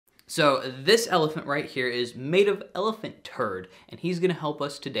So this elephant right here is made of elephant turd, and he's gonna help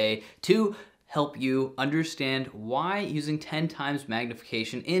us today to help you understand why using 10 times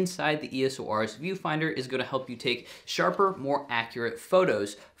magnification inside the EOS R's viewfinder is gonna help you take sharper, more accurate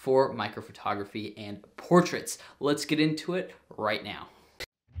photos for microphotography and portraits. Let's get into it right now.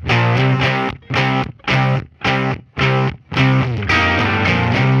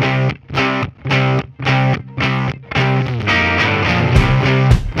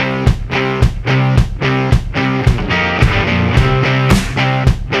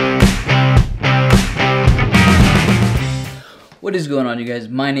 What is going on, you guys?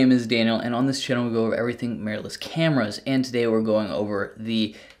 My name is Daniel, and on this channel we go over everything mirrorless cameras, and today we're going over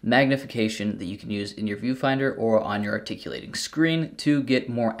the magnification that you can use in your viewfinder or on your articulating screen to get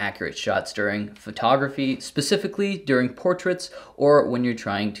more accurate shots during photography, specifically during portraits or when you're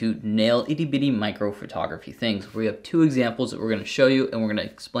trying to nail itty-bitty micro photography things. We have two examples that we're going to show you, and we're going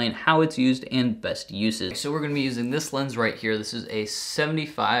to explain how it's used and best uses. So we're going to be using this lens right here. This is a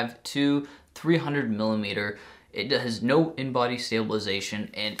 75 to 300 millimeter. It has no in-body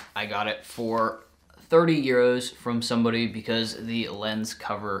stabilization, and I got it for 30 euros from somebody because the lens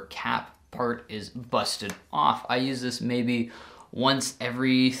cover cap part is busted off. I use this maybe once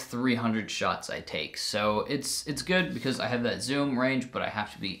every 300 shots I take. So it's good because I have that zoom range, but I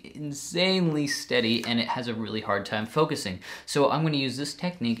have to be insanely steady and it has a really hard time focusing. So I'm gonna use this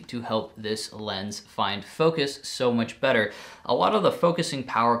technique to help this lens find focus so much better. A lot of the focusing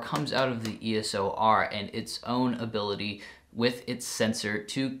power comes out of the EOS R and its own ability with its sensor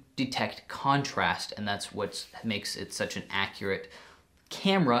to detect contrast, and that's what makes it such an accurate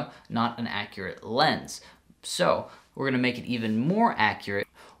camera, not an accurate lens. So we're going to make it even more accurate,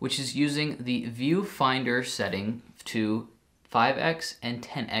 which is using the viewfinder setting to 5x and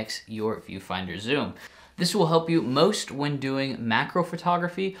 10x your viewfinder zoom. This will help you most when doing macro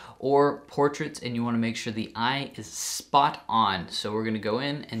photography or portraits, and you want to make sure the eye is spot on. So we're going to go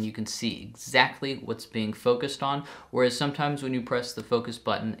in and you can see exactly what's being focused on, whereas sometimes when you press the focus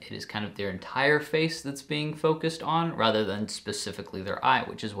button, it is kind of their entire face that's being focused on rather than specifically their eye,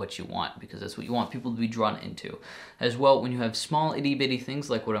 which is what you want because that's what you want people to be drawn into. As well, when you have small itty bitty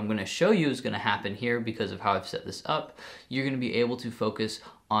things like what I'm going to show you is going to happen here because of how I've set this up, you're going to be able to focus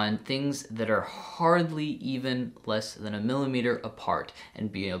on things that are hardly even less than a millimeter apart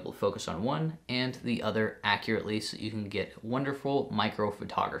and be able to focus on one and the other accurately so you can get wonderful micro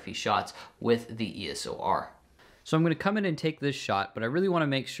photography shots with the EOS R. So I'm going to come in and take this shot, but I really want to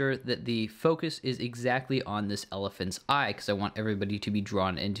make sure that the focus is exactly on this elephant's eye because I want everybody to be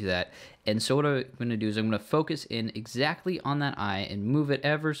drawn into that. And so what I'm going to do is I'm going to focus in exactly on that eye and move it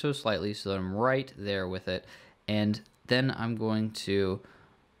ever so slightly so that I'm right there with it. And then I'm going to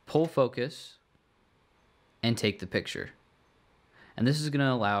pull focus and take the picture. And this is going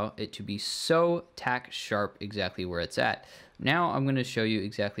to allow it to be so tack sharp exactly where it's at. Now I'm going to show you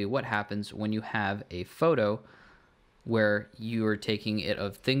exactly what happens when you have a photo where you are taking it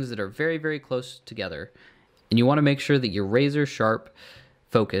of things that are very, very close together. And you want to make sure that your razor sharp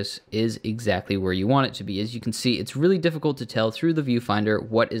focus is exactly where you want it to be. As you can see, it's really difficult to tell through the viewfinder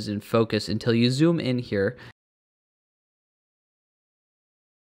what is in focus until you zoom in here.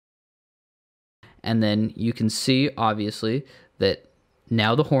 And then you can see, obviously, that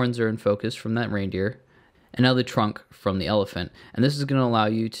now the horns are in focus from that reindeer, and now the trunk from the elephant. And this is going to allow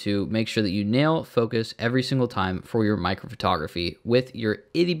you to make sure that you nail focus every single time for your micro photography with your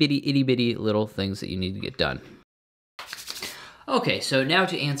itty bitty little things that you need to get done. Okay, so now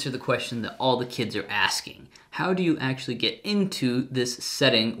to answer the question that all the kids are asking. How do you actually get into this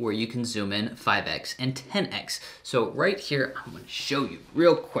setting where you can zoom in 5x and 10x? So right here, I'm going to show you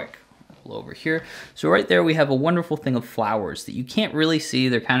real quick. Over here. So right there we have a wonderful thing of flowers that you can't really see.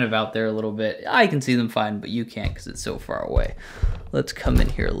 They're kind of out there a little bit. I can see them fine, but you can't because it's so far away. Let's come in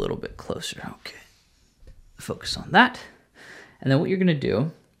here a little bit closer. Okay. Focus on that. And then what you're going to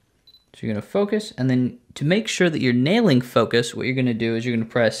do, so you're going to focus, and then to make sure that you're nailing focus, what you're going to do is you're going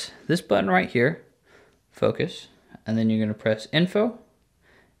to press this button right here, focus, and then you're going to press info,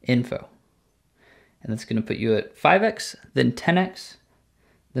 info. And that's going to put you at 5x, then 10x,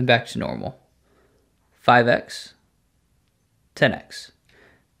 then back to normal. 5x, 10x.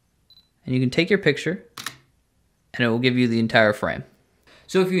 And you can take your picture and it will give you the entire frame.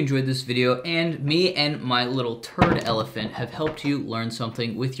 So if you enjoyed this video and me and my little turd elephant have helped you learn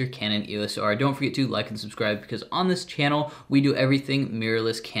something with your Canon EOS R, don't forget to like and subscribe because on this channel we do everything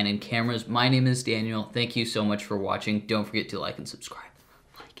mirrorless Canon cameras. My name is Daniel. Thank you so much for watching. Don't forget to like and subscribe.